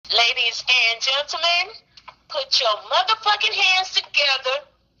Ladies and gentlemen, put your motherfucking hands together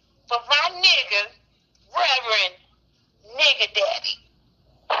for my nigga, Reverend Nigga Daddy.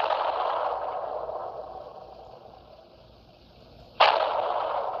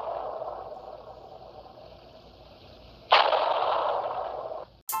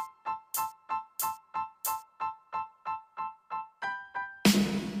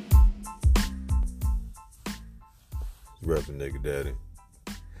 Reverend Nigga Daddy.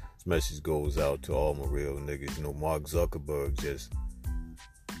 This message goes out to all my real niggas. You know, Mark Zuckerberg just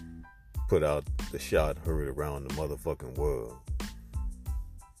put out the shot heard around the motherfucking world.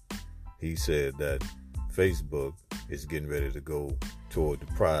 He said that Facebook is getting ready to go toward the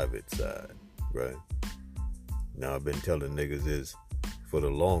private side, right? Now, I've been telling niggas this for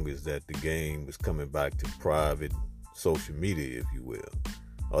the longest, that the game was coming back to private social media, if you will.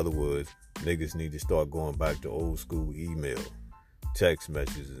 In other words, niggas need to start going back to old school email, text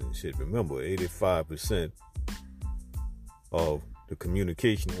messages and shit. Remember, 85% of the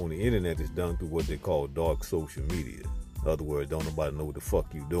communication on the internet is done through what they call dark social media. In other words, don't nobody know what the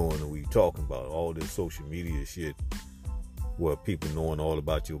fuck you doing or what you talking about. All this social media shit where people knowing all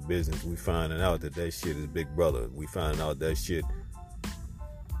about your business, we finding out that shit is Big Brother. We find out that shit,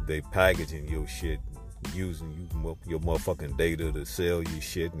 they packaging your shit, using your motherfucking data to sell you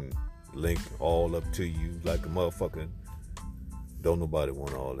shit and link all up to you like a motherfucker. Don't nobody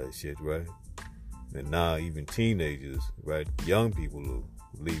want all that shit, right? And now even teenagers, right? Young people are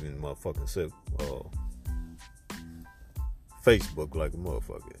leaving motherfucking Facebook like a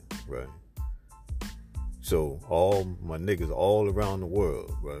motherfucker, right? So all my niggas all around the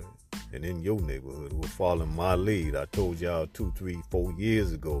world, right? And in your neighborhood who are following my lead, I told y'all 2, 3, 4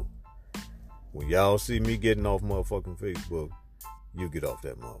 years ago, when y'all see me getting off motherfucking Facebook, you get off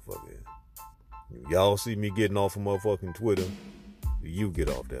that motherfucker. Y'all see me getting off of motherfucking Twitter, you get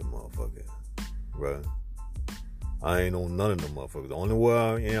off that motherfucker, right? I ain't on none of them motherfuckers. The only way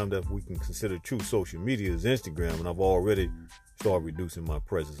I am that we can consider true social media is Instagram, and I've already started reducing my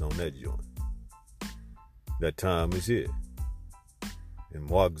presence on that joint. That time is here. And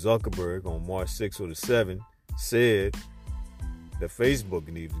Mark Zuckerberg on March 6th or the 7th said that Facebook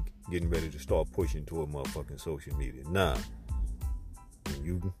needs getting ready to start pushing toward motherfucking social media. Now, when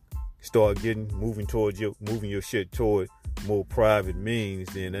you start moving your shit toward more private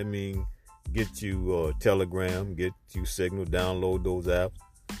means, then that means get you Telegram, get you Signal, download those apps.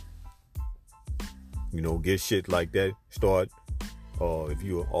 You know, get shit like that. Start, if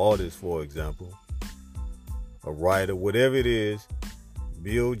you're an artist, for example, a writer, whatever it is,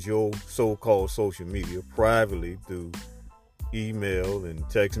 build your so-called social media privately through email and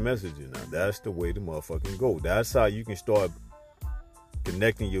text messaging. Now, that's the way the motherfucking go. That's how you can start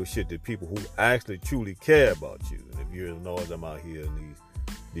connecting your shit to people who actually truly care about you. And if you're in North, I'm out here in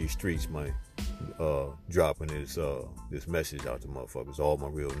these streets, man, dropping this message out to motherfuckers, all my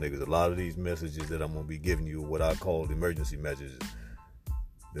real niggas. A lot of these messages that I'm gonna be giving you, what I call the emergency messages.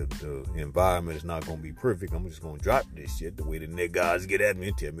 The environment is not gonna be perfect. I'm just gonna drop this shit the way the niggas get at me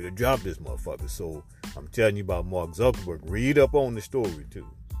and tell me to drop this motherfucker. So I'm telling you about Mark Zuckerberg. Read up on the story too,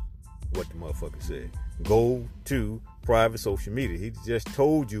 what the motherfucker said. Go to private social media. He just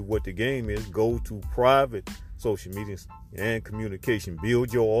told you what the game is. Go to private social media and communication.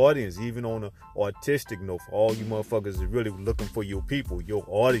 Build your audience, even on an artistic note. For all you motherfuckers is really looking for your people, your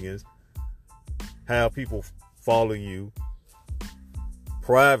audience. Have people following you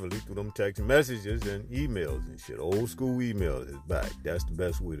privately through them text messages and emails and shit. Old school emails is back. That's the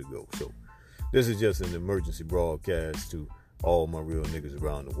best way to go. So this is just an emergency broadcast to all my real niggas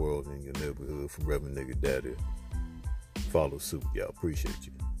around the world in your neighborhood from Reverend Nigga Daddy. Follow suit. Y'all appreciate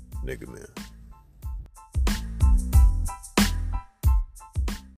you. Nigga man.